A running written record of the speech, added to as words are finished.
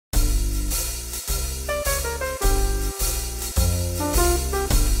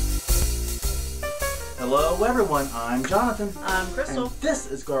Hello everyone, I'm Jonathan. I'm Crystal. And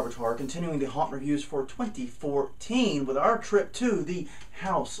this is Garbage Horror, continuing the haunt reviews for 2014 with our trip to the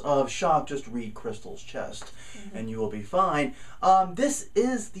House of Shock. Just read Crystal's chest and you will be fine. This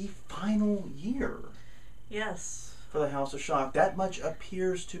is the final year. Yes. For the House of Shock. That much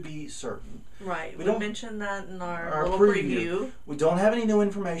appears to be certain. Right. We mentioned that in our little preview. We don't have any new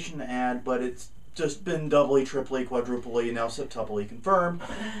information to add, but it's just been doubly, triply, quadruply, and now septuply confirmed.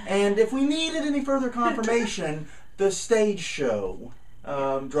 And if we needed any further confirmation, the stage show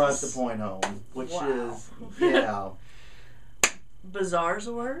drives the point home, which is, yeah. Bizarre's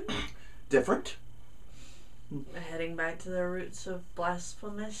a word? Different. Heading back to their roots of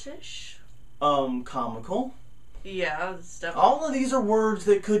blasphemous-ish. Comical. Yeah, it's definitely. All of these are words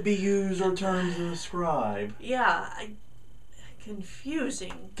that could be used or terms to describe. Yeah,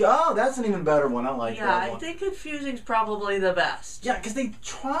 confusing. Oh, that's an even better one. I like that one. Yeah, I think confusing's probably the best. Yeah, because they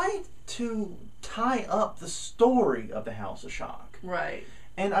tried to tie up the story of the House of Shock. Right.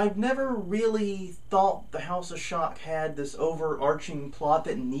 And I've never really thought the House of Shock had this overarching plot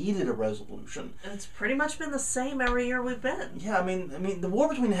that needed a resolution. And it's pretty much been the same every year we've been. Yeah, I mean, the war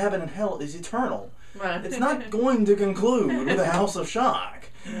between heaven and hell is eternal. Right. It's not going to conclude with the House of Shock.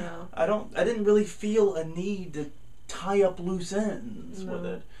 No. I didn't really feel a need to tie up loose ends with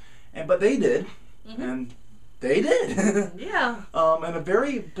it, but they did, and they did. Yeah. In a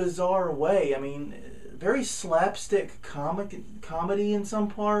very bizarre way. I mean, very slapstick comedy in some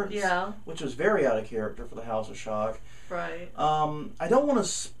parts. Yeah. Which was very out of character for the House of Shock. Right. I don't want to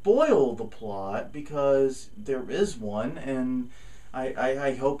spoil the plot because there is one, and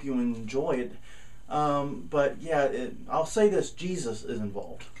I hope you enjoy it. But yeah, I'll say this: Jesus is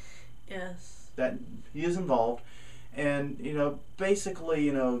involved. Yes. That he is involved. And, basically,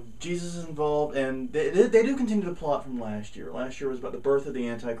 Jesus is involved, and they do continue the plot from last year. Last year was about the birth of the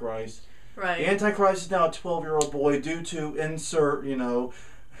Antichrist. Right. The Antichrist is now a 12-year-old boy due to insert, random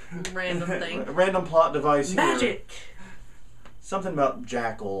thing. Random plot device Magic! here. Something about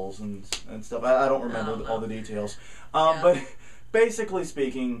jackals and stuff. I don't remember all the details. But basically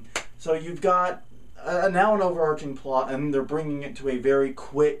speaking, so you've got now an overarching plot, and they're bringing it to a very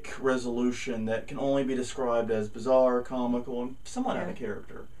quick resolution that can only be described as bizarre, comical, and somewhat out of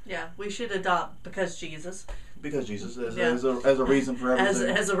character. Yeah, we should adopt because Jesus. Because Jesus as a reason for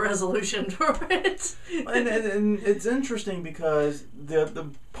everything. As a resolution for it. and it's interesting because the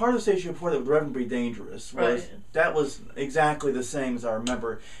part of the station before that with Reverend Be Dangerous was that was exactly the same as I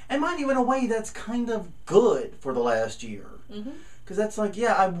remember. And mind you, in a way, that's kind of good for the last year. Because that's like,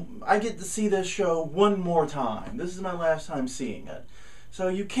 I get to see this show one more time. This is my last time seeing it. So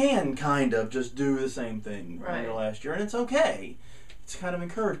you can kind of just do the same thing from the last year, and it's okay. It's kind of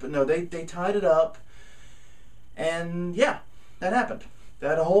encouraged. But no, they tied it up, and that happened.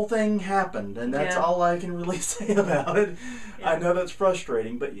 That whole thing happened, and that's all I can really say about it. I know that's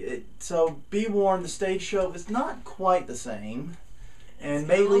frustrating, but so be warned, the stage show is not quite the same. And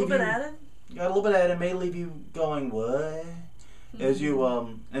may leave you... Got a little bit added, may leave you going, what? As you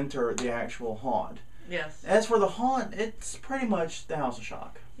enter the actual haunt. Yes. As for the haunt, it's pretty much the House of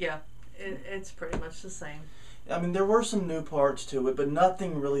Shock. Yeah, it's pretty much the same. I mean, there were some new parts to it, but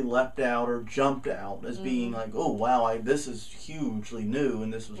nothing really leapt out or jumped out as being like, oh wow, this is hugely new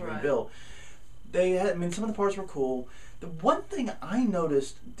and this was rebuilt. They had, some of the parts were cool. The one thing I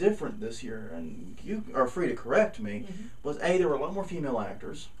noticed different this year, and you are free to correct me, was A, there were a lot more female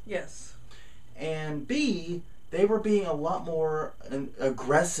actors. Yes. And B, they were being a lot more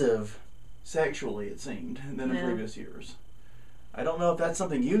aggressive sexually, it seemed, than in previous years. I don't know if that's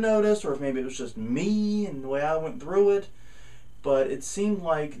something you noticed or if maybe it was just me and the way I went through it, but it seemed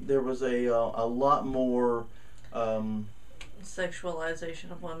like there was a lot more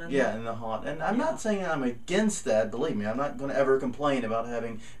sexualization of women. Yeah, in the haunt. And I'm not saying I'm against that, believe me. I'm not going to ever complain about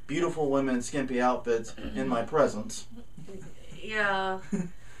having beautiful women in skimpy outfits in my presence. Yeah,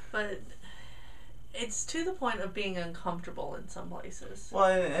 but... it's to the point of being uncomfortable in some places. Well,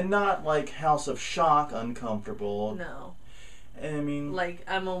 and not like House of Shock uncomfortable. No. I mean... like,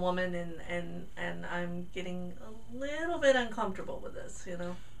 I'm a woman and I'm getting a little bit uncomfortable with this,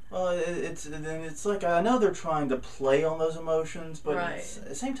 Well, it's like, I know they're trying to play on those emotions, but at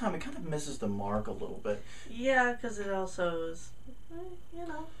the same time, it kind of misses the mark a little bit. Yeah, because it also is,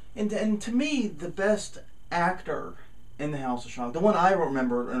 And to me, the best actor in the House of Shock, the one I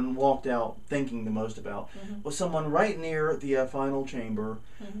remember and walked out thinking the most about, was someone right near the final chamber,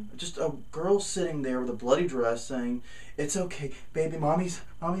 just a girl sitting there with a bloody dress saying, "It's okay, baby, mommy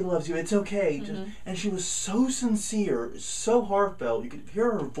loves you, it's okay." And she was so sincere, so heartfelt, you could hear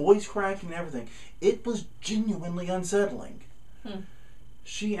her voice cracking and everything. It was genuinely unsettling.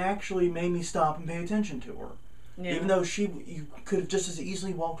 she actually made me stop and pay attention to her. Yeah. Even though you could have just as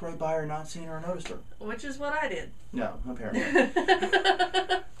easily walked right by her, not seen her, or noticed her. Which is what I did. No, apparently.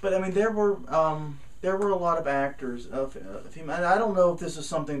 But I mean, there were a lot of actors of female. I don't know if this is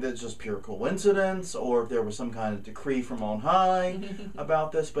something that's just pure coincidence or if there was some kind of decree from on high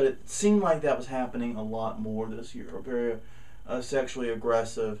about this, but it seemed like that was happening a lot more this year. A very sexually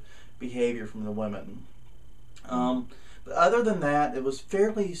aggressive behavior from the women. But other than that, it was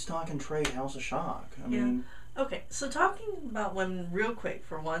fairly stock and trade House of Shock. I mean. Okay, so talking about women real quick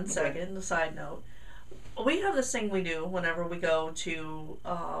for 1 second, a side note. We have this thing we do whenever we go to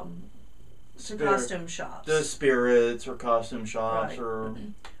costume shops. The spirits or costume shops or...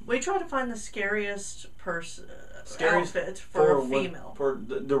 We try to find the scariest outfit for a female.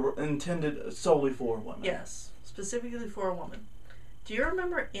 Intended solely for women. Yes, specifically for a woman. Do you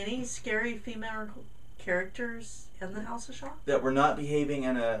remember any scary female characters in the House of Shock? That were not behaving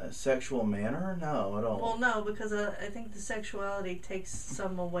in a sexual manner? No, at all. Well, no, because I think the sexuality takes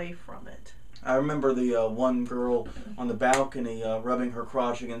some away from it. I remember the one girl on the balcony rubbing her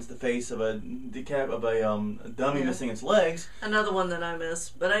crotch against the face of a dummy missing its legs. Another one that I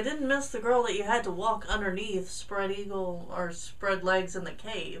missed, but I didn't miss the girl that you had to walk underneath, spread legs in the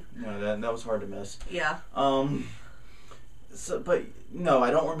cave. No, that was hard to miss. Yeah. But no,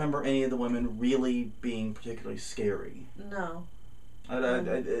 I don't remember any of the women really being particularly scary. No.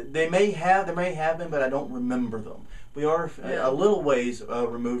 They may have been, but I don't remember them. We are a little ways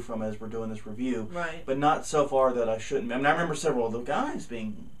removed from as we're doing this review, right? But not so far that I shouldn't. I mean, I remember several of the guys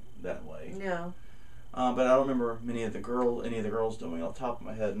being that way. Yeah. But I don't remember any of the girls doing off the top of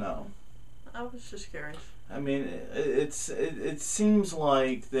my head. No. I was just curious. I mean, it seems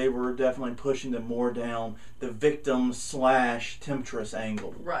like they were definitely pushing them more down the victim/temptress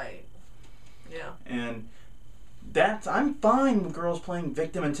angle. Right. Yeah. And I'm fine with girls playing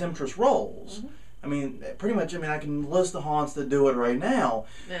victim and temptress roles. Mm-hmm. I mean, pretty much. I mean, I can list the haunts that do it right now.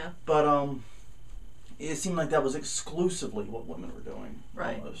 Yeah. But it seemed like that was exclusively what women were doing.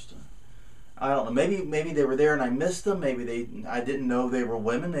 Right. Almost. I don't know. Maybe they were there and I missed them. Maybe I didn't know they were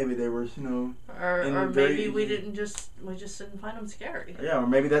women. Maybe they were, Or maybe we just didn't find them scary. Yeah, or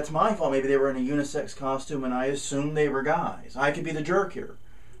maybe that's my fault. Maybe they were in a unisex costume and I assumed they were guys. I could be the jerk here.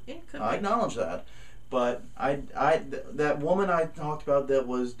 Yeah, could I acknowledge that. But that woman I talked about that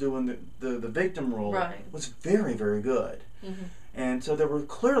was doing the victim role was very, very good. Mm-hmm. And so there were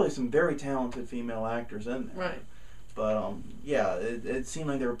clearly some very talented female actors in there. Right. But it seemed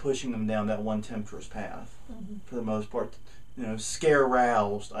like they were pushing them down that one temptress path for the most part. Scare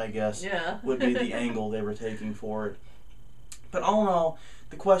roused, I guess, would be the angle they were taking for it. But all in all,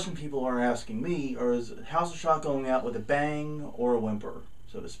 the question people are asking me is House of Shock going out with a bang or a whimper,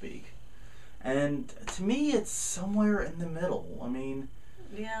 so to speak. And to me, it's somewhere in the middle. I mean,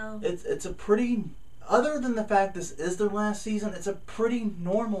 it's a pretty, other than the fact this is their last season, it's a pretty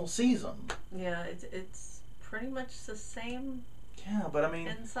normal season. Yeah, it's pretty much the same. Yeah, but I mean,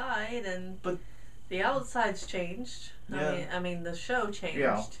 inside but the outside's changed. Yeah. I mean the show changed.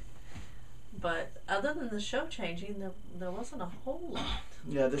 Yeah. But other than the show changing, there wasn't a whole lot.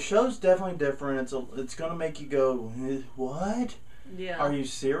 Yeah, the show's definitely different. It's gonna make you go, what? Yeah. Are you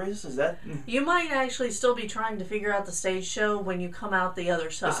serious? Is that? You might actually still be trying to figure out the stage show when you come out the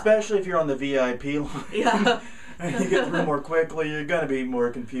other side. Especially if you're on the VIP line. Yeah. And you get through more quickly, you're going to be more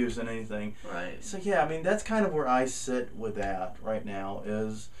confused than anything. Right. So yeah, I mean, that's kind of where I sit with that right now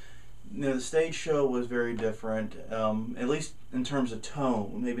is, the stage show was very different, at least in terms of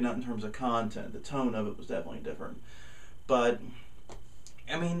tone, maybe not in terms of content. The tone of it was definitely different. But,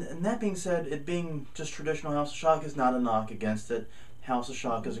 I mean, and that being said, it being just traditional House of Shock is not a knock against it. House of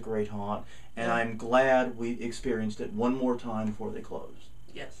Shock is a great haunt, and I'm glad we experienced it one more time before they closed.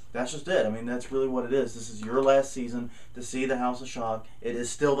 Yes. That's just it. I mean, that's really what it is. This is your last season to see the House of Shock. It is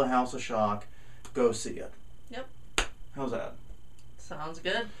still the House of Shock. Go see it. Yep. How's that? Sounds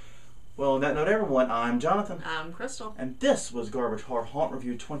good. Well, on that note, everyone, I'm Jonathan. I'm Crystal. And this was Garbage Horror Haunt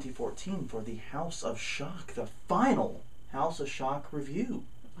Review 2014 for the House of Shock, the final House of Shock review.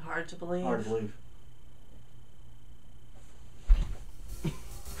 Hard to believe. Hard to believe.